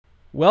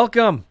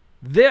Welcome.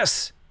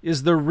 This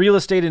is the Real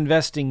Estate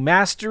Investing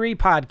Mastery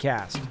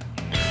Podcast.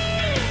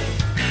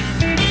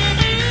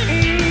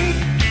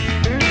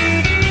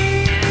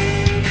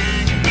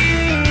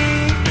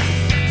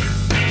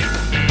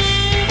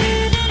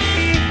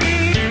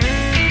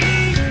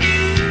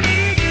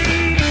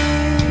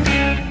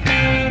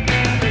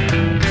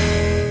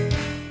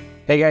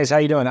 Hey guys, how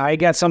you doing? I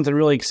got something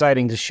really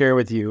exciting to share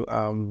with you.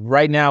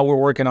 Right now, we're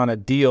working on a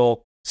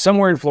deal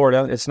somewhere in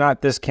Florida. It's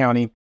not this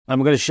county.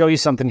 I'm going to show you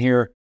something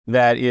here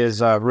that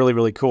is really,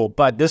 really cool.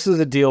 But this is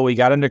a deal we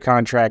got under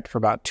contract for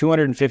about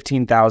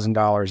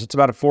 $215,000. It's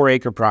about a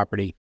 4-acre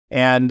property.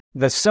 And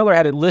the seller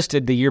had it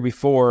listed the year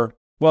before.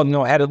 Well,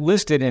 no, had it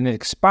listed and it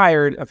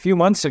expired a few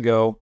months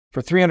ago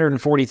for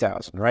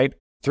 $340,000, right?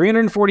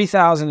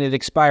 $340,000, it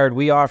expired.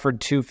 We offered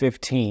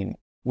 $215,000.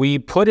 We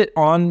put it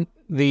on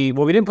we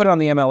didn't put it on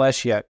the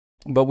MLS yet,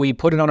 but we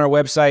put it on our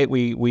website.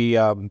 We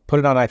put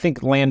it on, I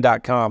think,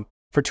 land.com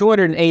for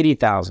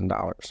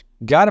 $280,000.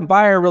 Got a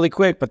buyer really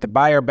quick, but the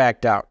buyer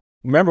backed out.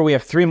 Remember, we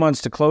have 3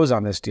 months to close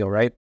on this deal,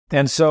 right?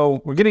 And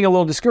so we're getting a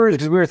little discouraged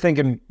because we were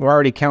thinking we're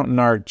already counting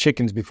our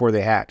chickens before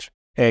they hatch,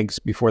 eggs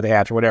before they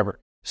hatch or whatever.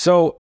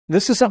 So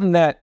this is something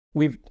that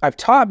I've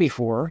taught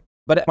before,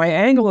 but my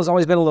angle has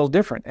always been a little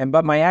different.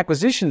 But my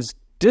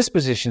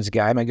dispositions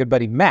guy, my good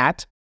buddy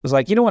Matt, was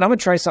like, you know what, I'm going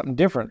to try something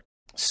different.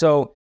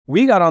 So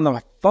we got on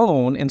the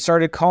phone and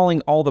started calling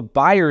all the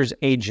buyer's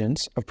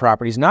agents of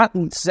properties, not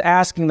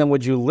asking them,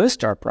 would you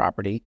list our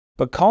property,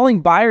 but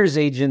calling buyer's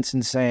agents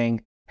and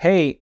saying,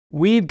 hey,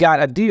 we've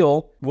got a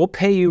deal. We'll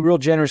pay you real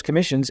generous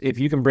commissions if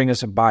you can bring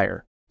us a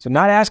buyer. So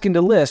not asking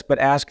to list, but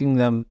asking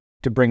them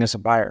to bring us a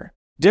buyer.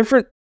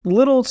 Different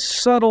little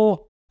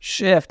subtle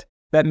shift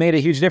that made a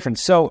huge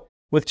difference. So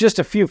with just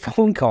a few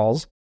phone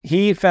calls,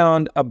 he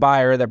found a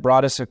buyer that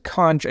brought us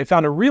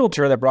found a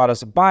realtor that brought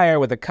us a buyer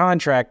with a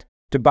contract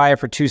to buy it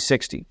for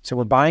 $260,000. So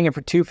we're buying it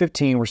for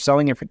 $215,000. We're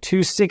selling it for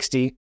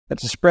 $260,000.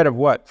 That's a spread of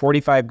what?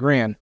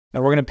 $45,000.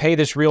 And we're going to pay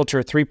this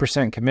realtor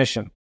 3%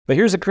 commission. But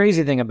here's the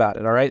crazy thing about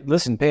it. All right,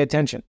 listen, pay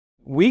attention.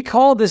 We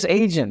call these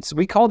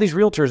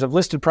realtors of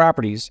listed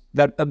properties,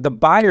 that the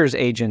buyer's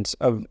agents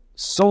of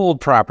sold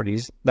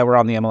properties that were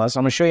on the MLS.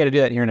 I'm going to show you how to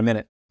do that here in a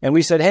minute. And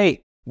we said,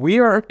 hey, we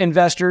are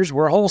investors.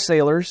 We're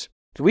wholesalers.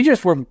 So we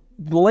just were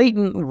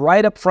blatant,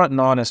 right up front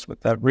and honest with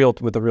the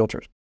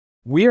realtors.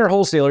 We are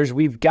wholesalers.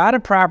 We've got a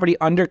property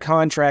under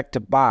contract to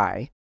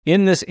buy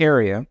in this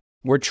area.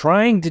 We're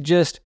trying to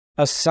just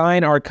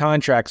assign our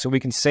contract so we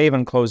can save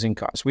on closing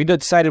costs. We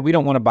decided we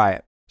don't want to buy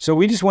it. So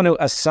we just want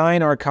to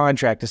assign our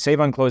contract to save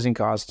on closing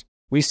costs.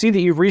 We see that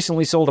you've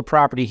recently sold a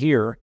property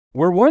here.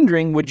 We're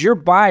wondering, would your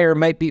buyer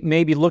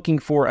maybe looking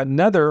for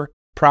another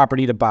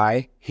property to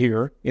buy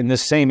here in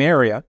this same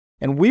area?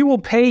 And we will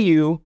pay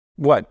you,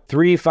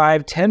 3,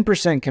 5,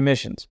 10%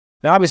 commissions.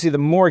 Now, obviously, the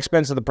more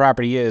expensive the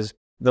property is,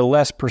 the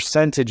less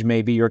percentage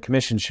maybe your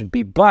commission should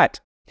be. But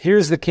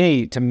here's the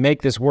key to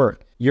make this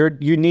work. You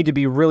need to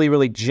be really,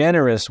 really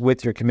generous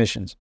with your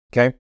commissions,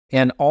 okay?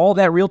 And all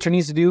that realtor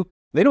needs to do,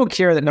 they don't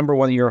care that, number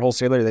one, that you're a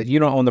wholesaler, that you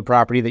don't own the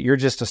property, that you're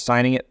just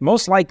assigning it.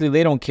 Most likely,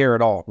 they don't care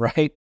at all,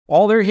 right?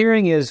 All they're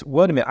hearing is,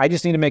 wait a minute, I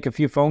just need to make a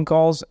few phone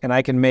calls and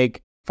I can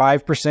make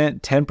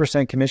 5%,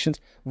 10% commissions.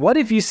 What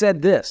if you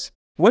said this?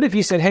 What if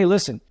you said, hey,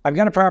 listen, I've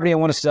got a property I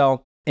want to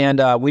sell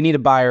and we need a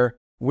buyer.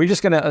 We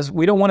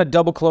don't want to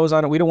double close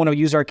on it. We don't want to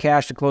use our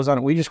cash to close on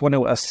it. We just want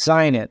to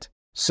assign it.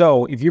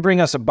 So if you bring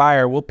us a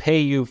buyer, we'll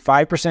pay you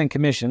 5%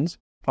 commissions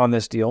on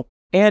this deal.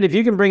 And if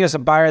you can bring us a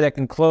buyer that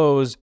can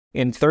close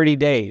in 30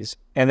 days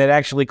and that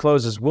actually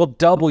closes, we'll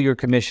double your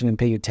commission and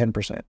pay you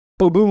 10%.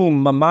 Boom,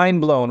 boom, my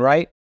mind blown,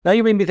 right? Now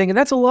you may be thinking,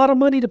 that's a lot of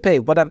money to pay.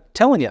 But I'm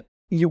telling you,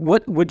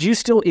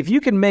 if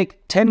you can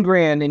make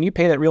 $10,000 and you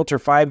pay that realtor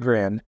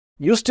 $5,000,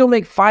 you'll still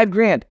make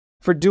 $5,000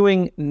 for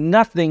doing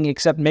nothing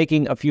except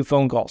making a few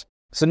phone calls.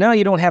 So now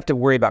you don't have to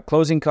worry about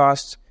closing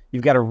costs.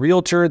 You've got a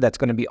realtor that's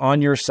going to be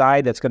on your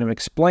side, that's going to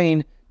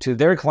explain to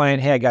their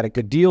client, hey, I got a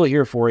good deal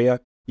here for you.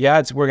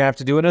 Yeah, we're going to have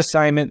to do an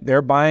assignment.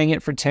 They're buying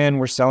it for 10.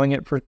 We're selling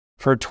it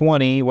for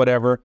 20,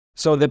 whatever.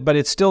 But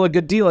it's still a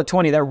good deal at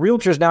 20. That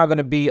realtor is now going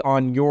to be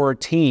on your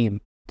team.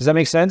 Does that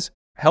make sense?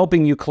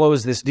 Helping you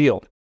close this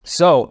deal.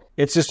 So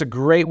it's just a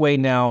great way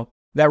now.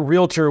 That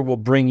realtor will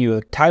bring you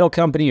a title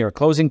company or a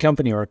closing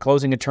company or a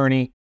closing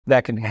attorney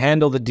that can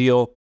handle the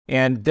deal.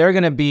 And they're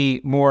going to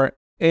be more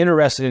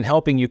interested in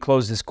helping you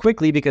close this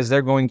quickly because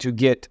they're going to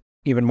get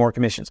even more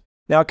commissions.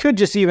 Now, it could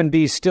just even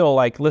be still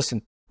like,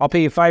 listen, I'll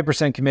pay you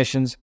 5%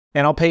 commissions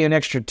and I'll pay you an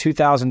extra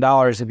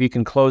 $2,000 if you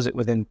can close it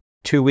within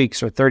 2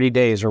 weeks or 30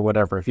 days or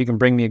whatever, if you can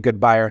bring me a good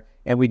buyer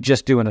and we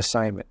just do an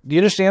assignment. Do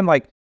you understand?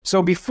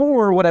 So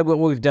before what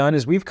we've done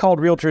is we've called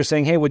realtors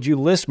saying, hey, would you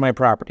list my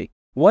property?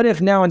 What if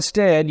now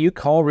instead you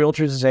call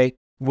realtors and say,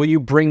 will you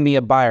bring me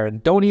a buyer?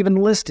 Don't even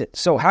list it.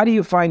 So how do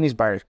you find these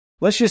buyers?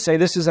 Let's just say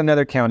this is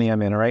another county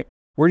I'm in, all right?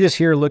 We're just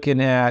here looking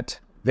at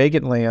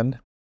vacant land.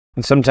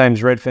 And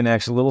sometimes Redfin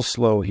acts a little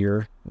slow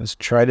here. Let's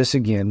try this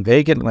again.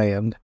 Vacant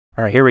land.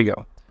 All right, here we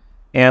go.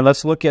 And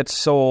let's look at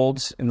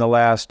solds in the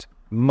last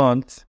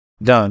month.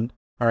 Done.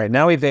 All right,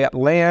 now we've got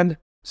land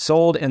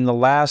sold in the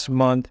last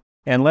month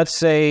And let's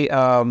say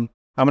I'm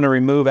going to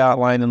remove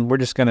outline, and we're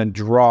just going to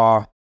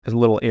draw a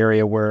little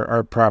area where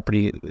our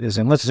property is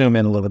in. Let's zoom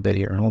in a little bit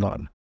here. Hold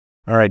on.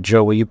 All right,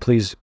 Joe, will you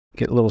please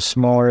get a little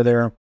smaller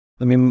there?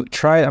 Let me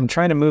try. I'm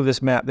trying to move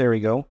this map. There we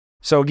go.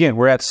 So again,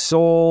 we're at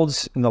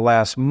solds in the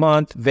last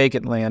month,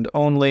 vacant land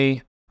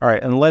only. All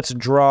right, and let's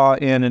draw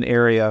in an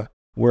area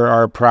where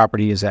our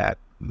property is at.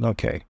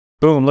 Okay,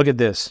 boom, look at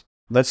this.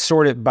 Let's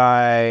sort it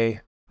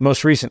by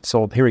most recent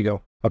sold. Here we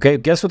go. Okay,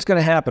 guess what's going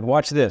to happen?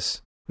 Watch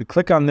this. We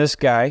click on this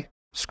guy,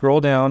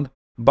 scroll down,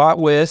 bought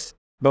with,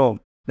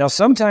 boom. Now,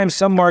 sometimes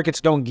some markets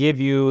don't give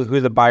you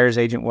who the buyer's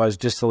agent was,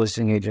 just the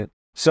listing agent.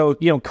 So,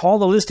 call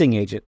the listing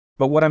agent.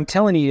 But what I'm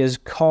telling you is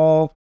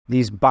call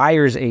these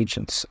buyer's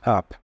agents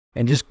up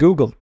and just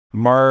Google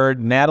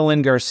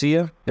Madeline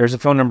Garcia. There's a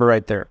phone number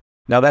right there.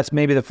 Now, that's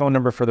maybe the phone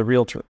number for the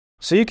realtor.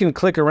 So you can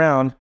click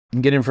around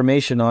and get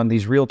information on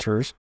these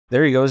realtors.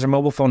 There you go. There's a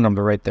mobile phone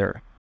number right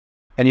there.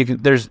 And you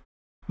get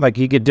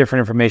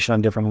different information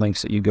on different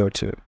links that you go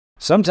to.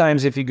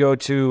 Sometimes if you go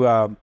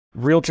to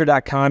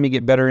realtor.com, you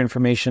get better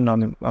information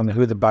on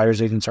who the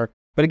buyer's agents are.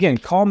 But again,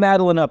 call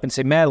Madeline up and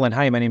say, Madeline,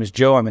 hi, my name is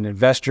Joe. I'm an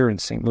investor in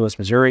St. Louis,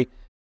 Missouri.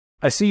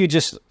 I see you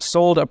just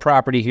sold a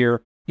property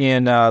here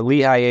in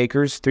Lehigh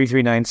Acres,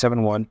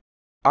 33971.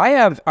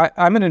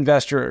 I'm an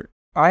investor.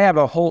 I have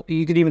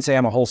you could even say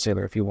I'm a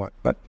wholesaler if you want,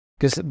 but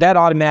because that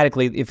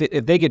automatically,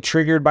 if they get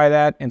triggered by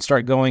that and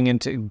start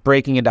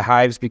breaking into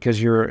hives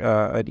because you're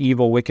an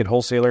evil, wicked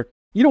wholesaler,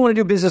 you don't want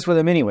to do business with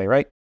them anyway,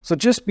 right? So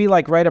just be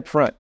like right up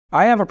front.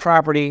 I have a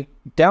property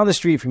down the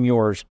street from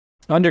yours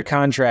under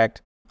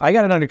contract. I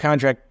got it under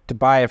contract to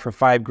buy it for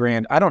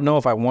 $5,000. I don't know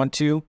if I want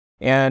to.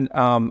 And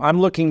I'm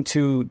looking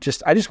to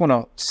I just want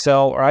to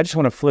sell, or I just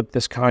want to flip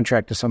this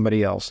contract to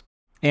somebody else.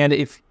 And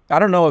I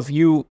don't know if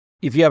you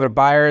have a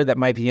buyer that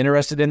might be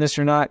interested in this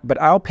or not,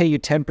 but I'll pay you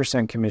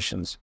 10%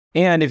 commissions.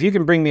 And if you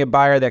can bring me a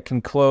buyer that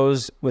can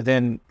close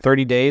within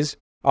 30 days,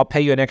 I'll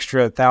pay you an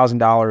extra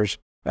 $1,000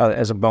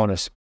 as a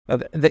bonus.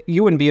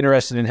 You wouldn't be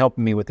interested in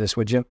helping me with this,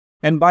 would you?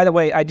 And by the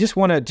way, I just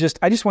want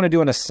to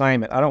do an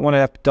assignment. I don't want to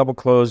have to double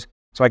close,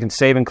 so I can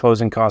save in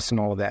closing costs and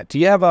all of that. Do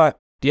you have a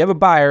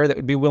buyer that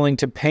would be willing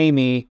to pay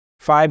me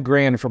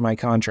 $5,000 for my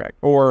contract,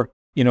 or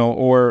pay me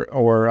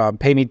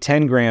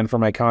 $10,000 for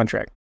my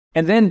contract?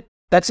 And then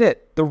that's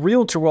it. The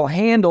realtor will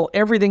handle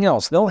everything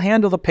else. They'll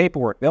handle the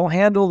paperwork. They'll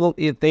handle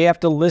if they have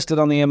to list it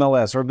on the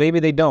MLS, or maybe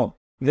they don't.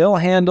 They'll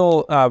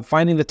handle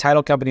finding the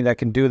title company that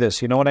can do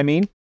this. You know what I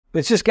mean?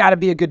 It's just got to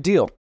be a good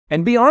deal.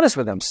 And be honest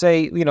with them.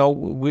 Say,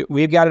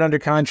 we've got it under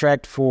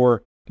contract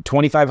for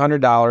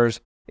 $2,500.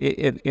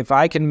 If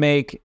I can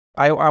make,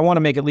 I want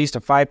to make at least a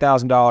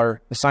 $5,000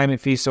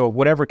 assignment fee. So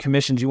whatever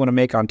commissions you want to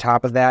make on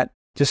top of that,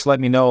 just let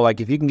me know.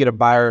 Like if you can get a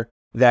buyer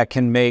that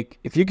can make,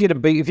 if you can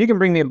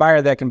bring me a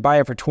buyer that can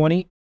buy it for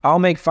 20, I'll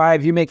make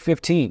 5, you make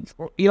 15.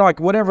 Like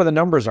whatever the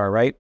numbers are,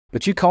 right?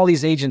 But you call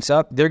these agents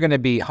up, they're going to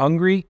be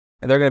hungry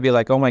and they're going to be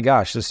like, oh my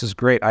gosh, this is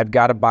great. I've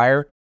got a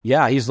buyer.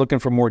 Yeah, he's looking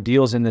for more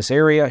deals in this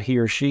area, he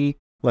or she.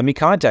 Let me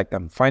contact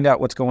them, find out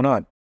what's going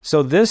on.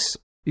 So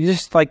you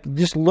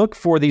just look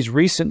for these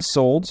recent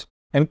solds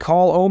and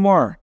call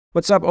Omar.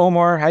 What's up,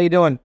 Omar? How you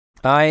doing?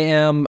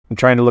 I'm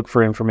trying to look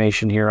for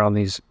information here on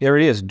these. There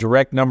it is,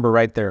 direct number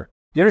right there.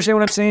 You understand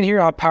what I'm saying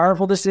here? How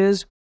powerful this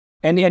is?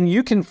 And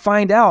you can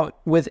find out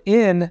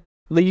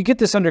you get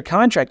this under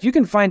contract, you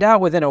can find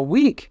out within a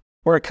week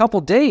or a couple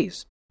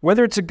days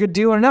whether it's a good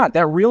deal or not.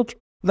 That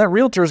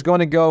realtor is going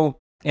to go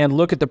and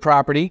look at the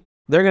property.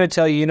 They're going to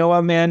tell you, you know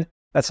what, man,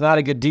 that's not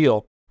a good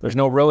deal. There's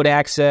no road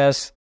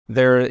access. It's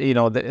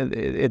on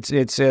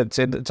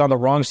the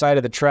wrong side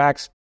of the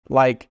tracks.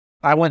 Like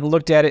I went and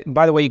looked at it. And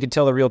by the way, you can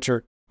tell the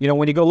realtor,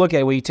 when you go look at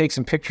it, will you take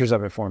some pictures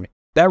of it for me?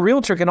 That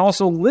realtor can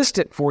also list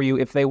it for you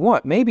if they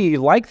want. Maybe you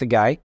like the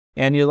guy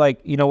and you're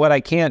like, you know what, I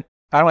don't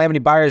have any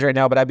buyers right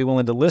now, but I'd be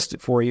willing to list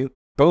it for you.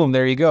 Boom,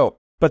 there you go.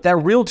 But that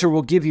realtor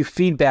will give you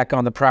feedback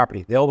on the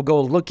property. They'll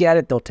go look at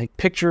it. They'll take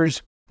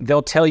pictures.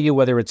 They'll tell you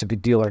whether it's a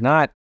good deal or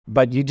not.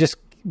 But you just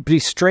be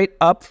straight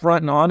up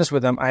front and honest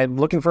with them. I'm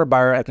looking for a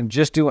buyer. I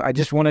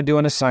just want to do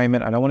an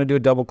assignment. I don't want to do a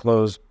double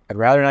close. I'd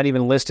rather not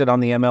even list it on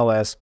the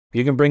MLS. If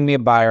you can bring me a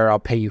buyer, I'll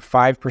pay you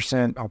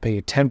 5%. I'll pay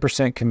you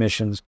 10%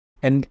 commissions.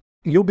 And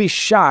you'll be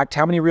shocked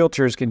how many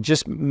realtors can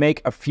just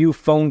make a few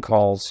phone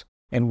calls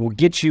and will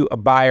get you a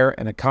buyer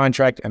and a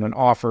contract and an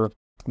offer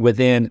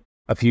within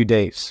a few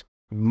days.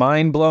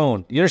 Mind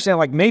blown. You understand?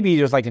 Like maybe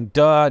you're like,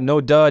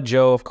 no duh,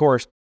 Joe, of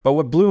course. But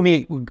what blew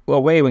me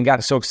away when I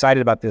got so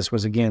excited about this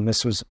was, again,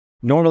 this was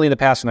normally in the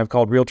past when I've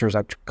called realtors,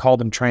 I've called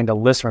them trying to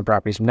list my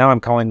properties. Now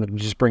I'm calling them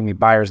to just bring me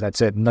buyers.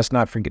 That's it. And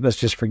let's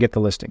just forget the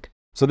listing.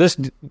 So this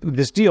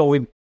deal, we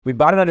have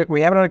it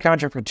under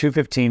contract for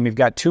 $215. We've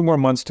got 2 more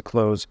months to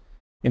close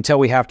until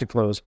we have to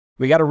close.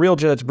 We got a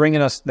realtor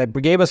that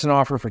gave us an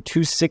offer for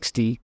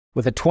 $260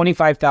 with a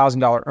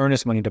 $25,000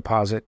 earnest money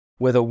deposit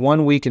with a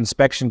 1-week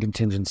inspection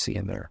contingency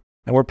in there.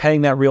 And we're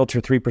paying that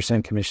realtor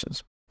 3%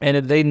 commissions. And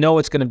they know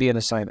it's going to be an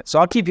assignment. So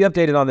I'll keep you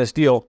updated on this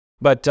deal,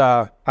 but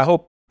I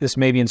hope this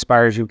maybe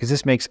inspires you because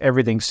this makes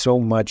everything so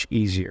much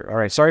easier. All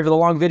right, sorry for the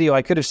long video.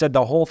 I could have said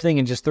the whole thing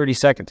in just 30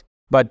 seconds,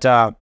 but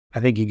I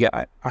think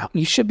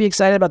you should be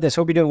excited about this.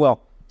 Hope you're doing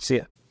well. See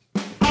ya.